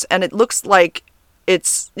gross. And it looks like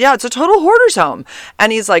it's a total hoarder's home.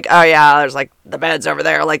 And he's like, oh yeah, there's like the beds over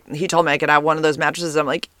there. Like he told me I could have one of those mattresses. I'm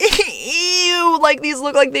like, ew, like these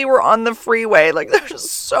look like they were on the freeway. Like they're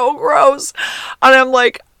just so gross. And I'm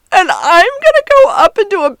like, and I'm going to go up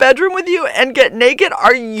into a bedroom with you and get naked?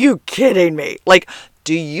 Are you kidding me? Like,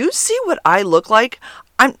 do you see what I look like?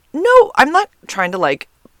 I'm not trying to like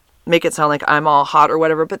make it sound like I'm all hot or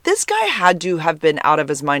whatever, but this guy had to have been out of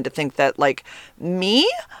his mind to think that like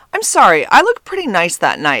me, I'm sorry, I look pretty nice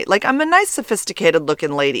that night. Like I'm a nice, sophisticated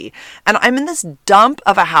looking lady and I'm in this dump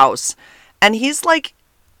of a house and he's like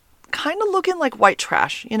kind of looking like white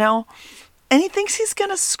trash, you know? And he thinks he's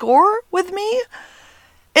going to score with me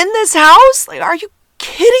in this house? Like, are you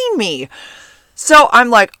kidding me? So I'm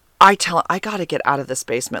like, I tell him, I got to get out of this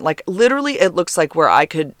basement. Like literally it looks like where I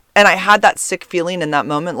could, and I had that sick feeling in that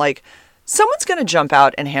moment, like someone's going to jump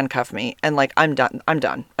out and handcuff me and like, I'm done.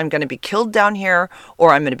 I'm going to be killed down here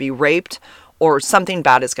or I'm going to be raped or something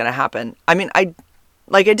bad is going to happen. I mean, I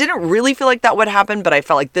didn't really feel like that would happen, but I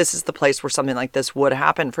felt like this is the place where something like this would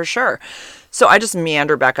happen for sure. So I just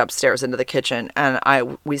meander back upstairs into the kitchen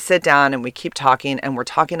and we sit down and we keep talking and we're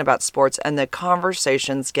talking about sports and the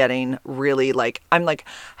conversation's getting really like, I'm like,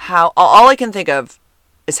 all I can think of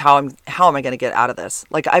is how am I going to get out of this?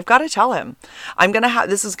 Like, I've got to tell him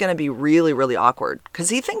this is going to be really, really awkward because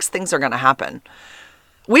he thinks things are going to happen.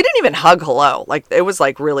 We didn't even hug hello. Like, it was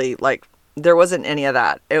like really like, there wasn't any of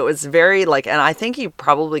that. It was very like, and I think he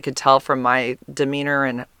probably could tell from my demeanor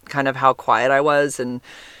and kind of how quiet I was. And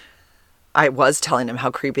I was telling him how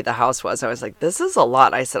creepy the house was. I was like, this is a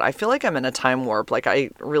lot. I said, I feel like I'm in a time warp. Like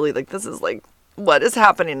I really like, this is like, what is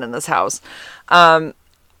happening in this house? And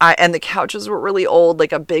the couches were really old,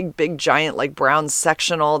 like a big, giant, like brown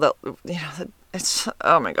sectional that, you know, it's,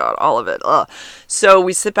 oh my God, all of it. Ugh. So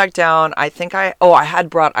we sit back down. I think I had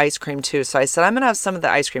brought ice cream too. So I said, I'm going to have some of the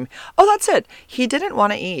ice cream. Oh, that's it. He didn't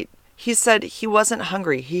want to eat. He said he wasn't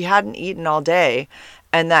hungry. He hadn't eaten all day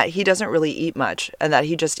and that he doesn't really eat much and that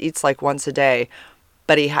he just eats like once a day,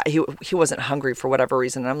 but he wasn't hungry for whatever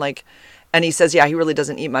reason. And I'm like, and he says, yeah, he really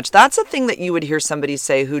doesn't eat much. That's a thing that you would hear somebody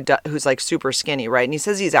say who's like super skinny, right? And he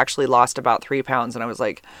says he's actually lost about 3 pounds. And I was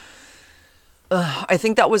like, ugh. I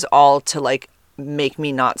think that was all to like make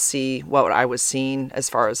me not see what I was seeing as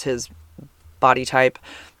far as his body type,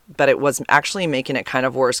 but it was actually making it kind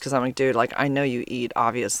of worse because I'm like, dude, like I know you eat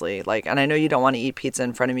obviously, like, and I know you don't want to eat pizza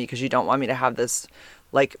in front of me because you don't want me to have this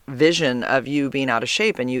like vision of you being out of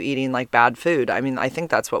shape and you eating like bad food. I mean, I think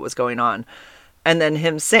that's what was going on. And then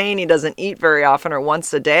him saying he doesn't eat very often or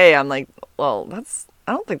once a day, I'm like, well,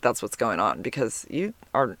 I don't think that's what's going on because you're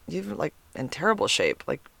like in terrible shape.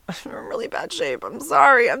 Like, I'm in really bad shape. I'm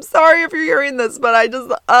sorry if you're hearing this, but I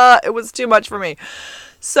just, it was too much for me.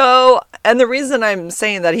 So, and the reason I'm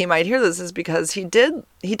saying that he might hear this is because he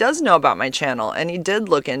does know about my channel and he did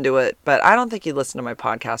look into it, but I don't think he listened to my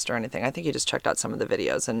podcast or anything. I think he just checked out some of the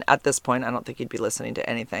videos. And at this point, I don't think he'd be listening to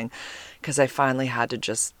anything because I finally had to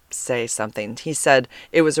just say something. He said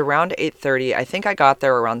it was around 8:30. I think I got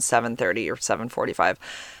there around 7:30 or 7:45.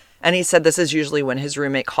 And he said this is usually when his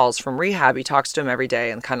roommate calls from rehab. He talks to him every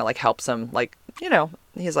day and kind of like helps him, like,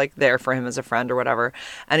 he's like there for him as a friend or whatever.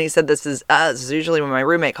 And he said this is usually when my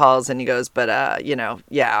roommate calls, and he goes, but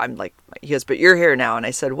yeah, I'm like, he goes, but you're here now. And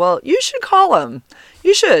I said, well, you should call him.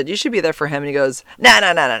 You should be there for him. And he goes,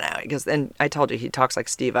 no. He goes, and I told you, he talks like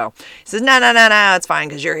Steve-O. He says, no, it's fine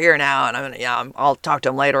because you're here now. And I'll talk to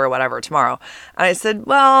him later or whatever tomorrow. And I said,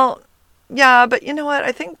 well, yeah, but you know what?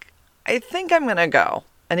 I think I'm going to go.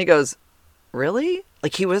 And he goes, really?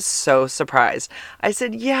 Like, he was so surprised. I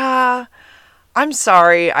said, yeah, I'm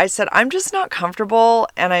sorry. I said, I'm just not comfortable.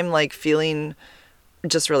 And I'm like feeling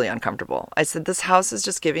just really uncomfortable. I said, this house is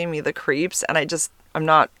just giving me the creeps. And I just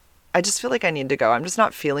feel like I need to go. I'm just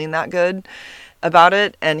not feeling that good about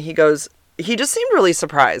it. And he goes, he just seemed really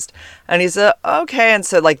surprised. And he said, okay. And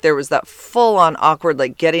so like there was that full on awkward,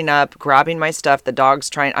 like getting up, grabbing my stuff, the dog's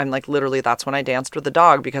trying, I'm like, literally, that's when I danced with the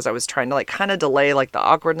dog because I was trying to like kind of delay like the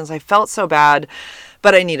awkwardness. I felt so bad,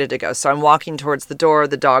 but I needed to go. So I'm walking towards the door.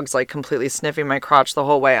 The dog's like completely sniffing my crotch the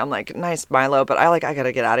whole way. I'm like, nice, Milo, but I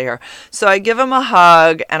gotta get out of here. So I give him a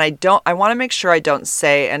hug and I want to make sure I don't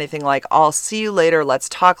say anything like, I'll see you later. Let's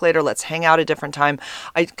talk later. Let's hang out a different time.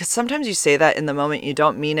 Because sometimes you say that in the moment, you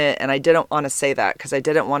don't mean it. And I didn't want to say that because I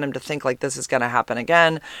didn't want him to think like this is going to happen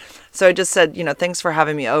again. So I just said, thanks for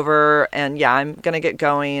having me over. And yeah, I'm going to get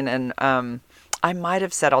going. And, I might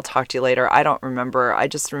have said, I'll talk to you later. I don't remember. I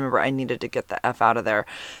just remember I needed to get the F out of there.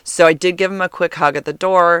 So I did give him a quick hug at the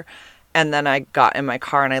door, and then I got in my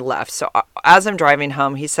car and I left. So as I'm driving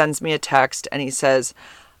home, he sends me a text and he says,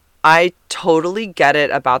 I totally get it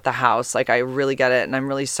about the house. Like, I really get it. And I'm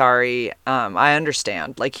really sorry. I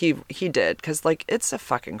understand. Like he did. Cause like, it's a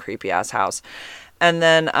fucking creepy ass house. And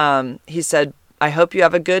then, he said, I hope you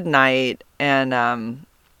have a good night. And,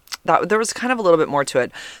 that there was kind of a little bit more to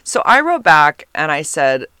it. So I wrote back and I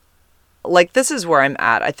said, like, this is where I'm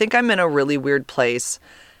at. I think I'm in a really weird place.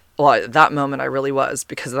 Well, at that moment I really was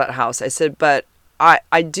because of that house. I said, but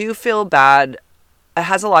I do feel bad. It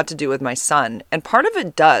has a lot to do with my son. And part of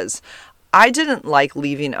it does. I didn't like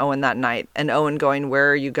leaving Owen that night and Owen going,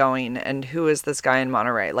 where are you going? And who is this guy in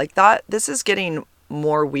Monterey? Like that, this is getting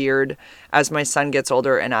more weird as my son gets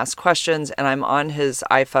older and asks questions, and I'm on his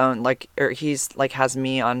iPhone, or he's like has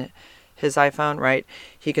me on his iPhone, right?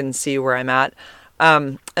 He can see where I'm at.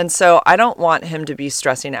 And so I don't want him to be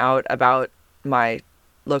stressing out about my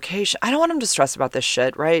location. I don't want him to stress about this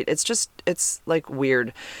shit, right? It's like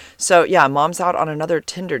weird. So yeah, mom's out on another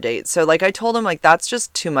Tinder date. So like I told him, like, that's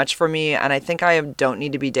just too much for me. And I think I don't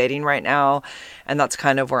need to be dating right now. And that's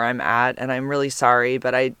kind of where I'm at. And I'm really sorry,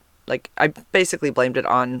 but I basically blamed it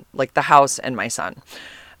on like the house and my son.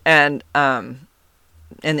 And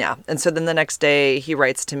yeah. And so then the next day he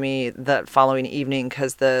writes to me the following evening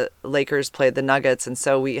because the Lakers played the Nuggets. And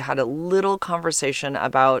so we had a little conversation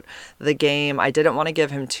about the game. I didn't want to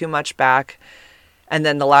give him too much back. And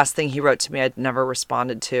then the last thing he wrote to me, I'd never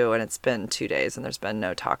responded to. And it's been 2 days and there's been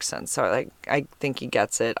no talk since. So like, I think he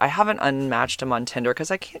gets it. I haven't unmatched him on Tinder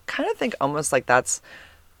because I kind of think almost like that's,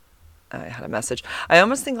 I had a message. I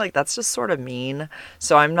almost think like that's just sort of mean.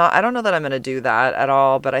 So I don't know that I'm going to do that at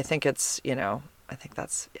all, but I think it's, I think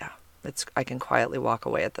that's, yeah, I can quietly walk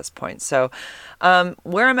away at this point. So,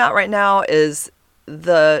 where I'm at right now is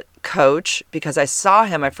the coach, because I saw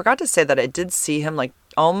him. I forgot to say that I did see him like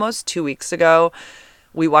almost 2 weeks ago.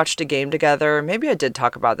 We watched a game together. Maybe I did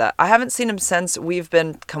talk about that. I haven't seen him since. We've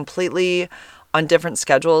been completely on different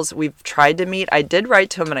schedules. We've tried to meet. I did write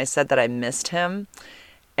to him and I said that I missed him.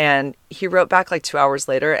 And he wrote back like 2 hours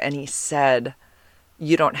later and he said,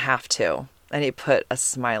 you don't have to. And he put a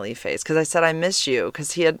smiley face because I said, I miss you,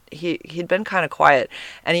 because he'd been kind of quiet.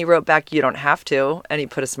 And he wrote back, you don't have to. And he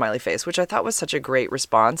put a smiley face, which I thought was such a great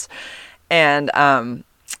response. And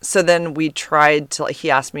so then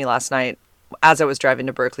he asked me last night, as I was driving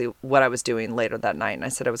to Berkeley, what I was doing later that night. And I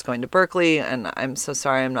said I was going to Berkeley and I'm so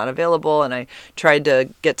sorry I'm not available. And I tried to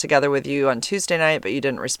get together with you on Tuesday night, but you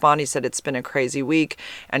didn't respond. He said it's been a crazy week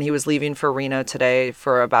and he was leaving for Reno today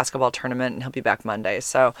for a basketball tournament and he'll be back Monday.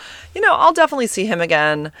 So, I'll definitely see him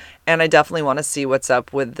again. And I definitely want to see what's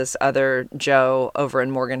up with this other Joe over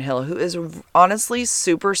in Morgan Hill, who is honestly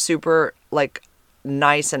super, super like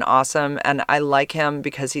nice and awesome. And I like him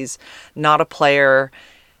because he's not a player.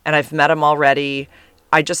 And I've met him already.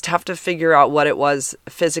 I just have to figure out what it was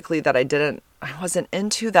physically that I wasn't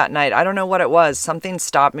into that night. I don't know what it was. Something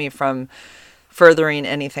stopped me from furthering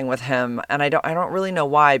anything with him, and I don't really know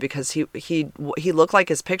why, because he looked like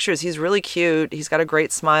his pictures. He's really cute. He's got a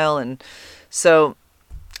great smile, and so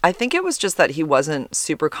I think it was just that he wasn't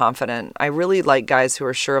super confident. I really like guys who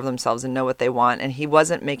are sure of themselves and know what they want, and he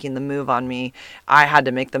wasn't making the move on me. I had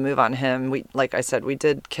to make the move on him. Like I said, we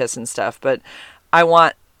did kiss and stuff, but I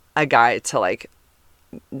want a guy to like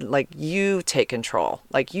you take control.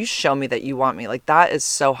 Like, you show me that you want me. Like, that is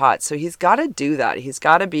so hot. So he's got to do that. He's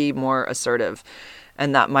got to be more assertive,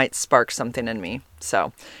 and that might spark something in me.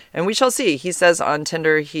 So, and we shall see. He says on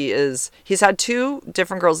Tinder he's had 2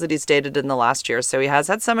 different girls that he's dated in the last year. So he has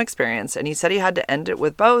had some experience, and he said he had to end it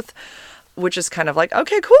with both, which is kind of like,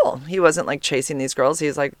 okay, cool. He wasn't like chasing these girls.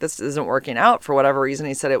 He's like, this isn't working out for whatever reason.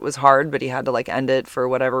 He said it was hard, but he had to like end it for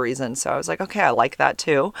whatever reason. So I was like, okay, I like that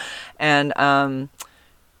too. And,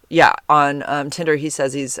 yeah, on Tinder, he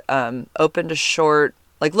says he's open to short,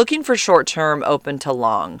 like looking for short term, open to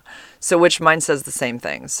long. So, which mine says the same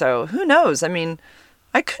thing. So who knows? I mean,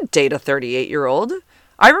 I could date a 38-year-old.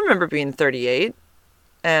 I remember being 38,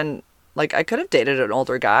 and like I could have dated an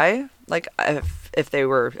older guy, like if they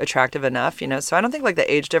were attractive enough, you know. So I don't think like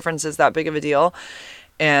the age difference is that big of a deal.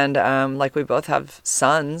 And like we both have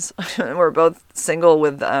sons. We're both single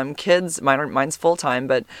with kids. Mine's full time,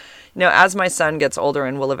 but you know, as my son gets older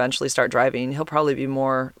and will eventually start driving, he'll probably be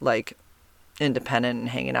more like independent and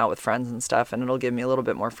hanging out with friends and stuff, and it'll give me a little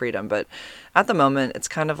bit more freedom. But at the moment, it's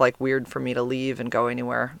kind of like weird for me to leave and go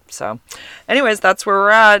anywhere. So anyways, that's where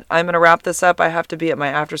we're at. I'm going to wrap this up. I have to be at my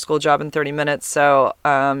after school job in 30 minutes. So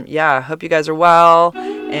yeah, hope you guys are well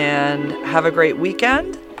and have a great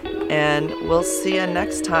weekend, and we'll see you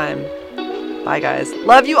next time. Bye guys.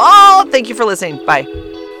 Love you all. Thank you for listening. Bye.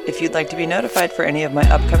 If you'd like to be notified for any of my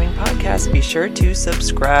upcoming podcasts, be sure to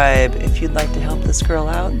subscribe. If you'd like to help this girl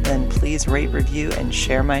out, then please rate, review, and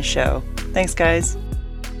share my show. Thanks, guys.